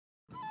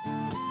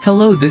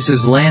Hello, this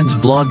is Land's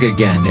blog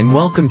again and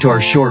welcome to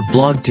our short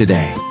blog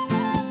today.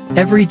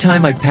 Every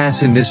time I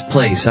pass in this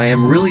place I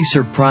am really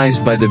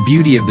surprised by the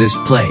beauty of this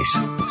place,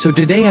 so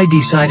today I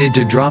decided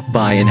to drop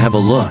by and have a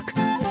look.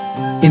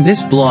 In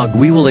this blog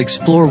we will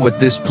explore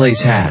what this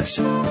place has.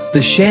 The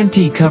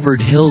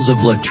shanty-covered hills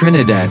of La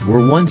Trinidad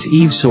were once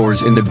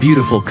eavesores in the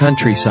beautiful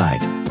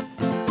countryside.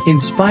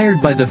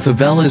 Inspired by the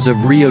favelas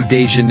of Rio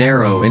de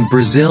Janeiro in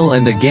Brazil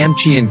and the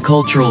Gamcheon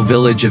cultural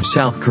village of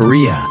South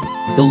Korea,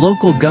 the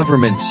local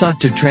government sought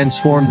to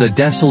transform the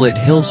desolate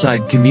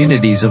hillside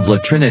communities of La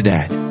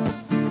Trinidad.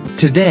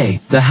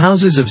 Today, the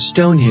houses of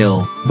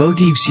Stonehill,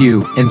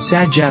 Botivsiu, and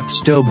Sajap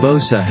Sto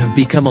Bosa have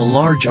become a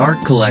large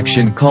art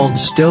collection called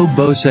Sto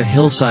Bosa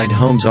Hillside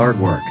Homes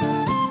Artwork.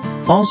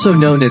 Also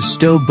known as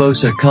Sto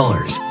Bosa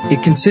Colors,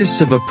 it consists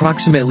of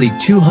approximately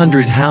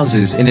 200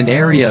 houses in an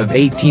area of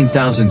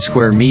 18,000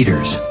 square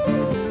meters.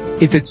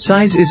 If its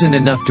size isn't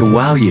enough to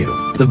wow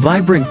you, the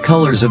vibrant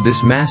colors of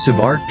this massive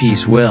art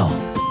piece will.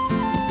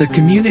 The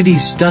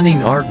community's stunning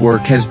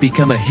artwork has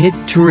become a hit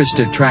tourist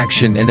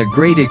attraction and a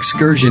great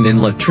excursion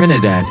in La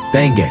Trinidad,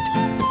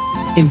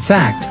 Benguet. In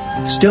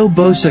fact, Sto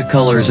Bosa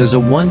Colors is a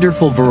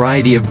wonderful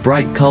variety of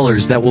bright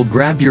colors that will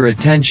grab your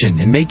attention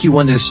and make you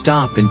want to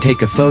stop and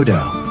take a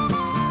photo.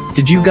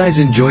 Did you guys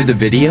enjoy the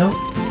video?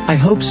 I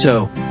hope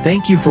so.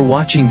 Thank you for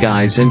watching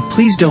guys, and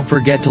please don't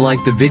forget to like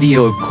the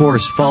video. Of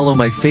course, follow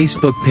my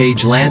Facebook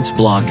page Lance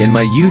Blog and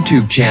my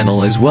YouTube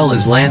channel as well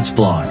as Lance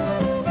Blog.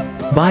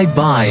 Bye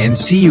bye and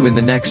see you in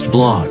the next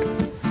vlog.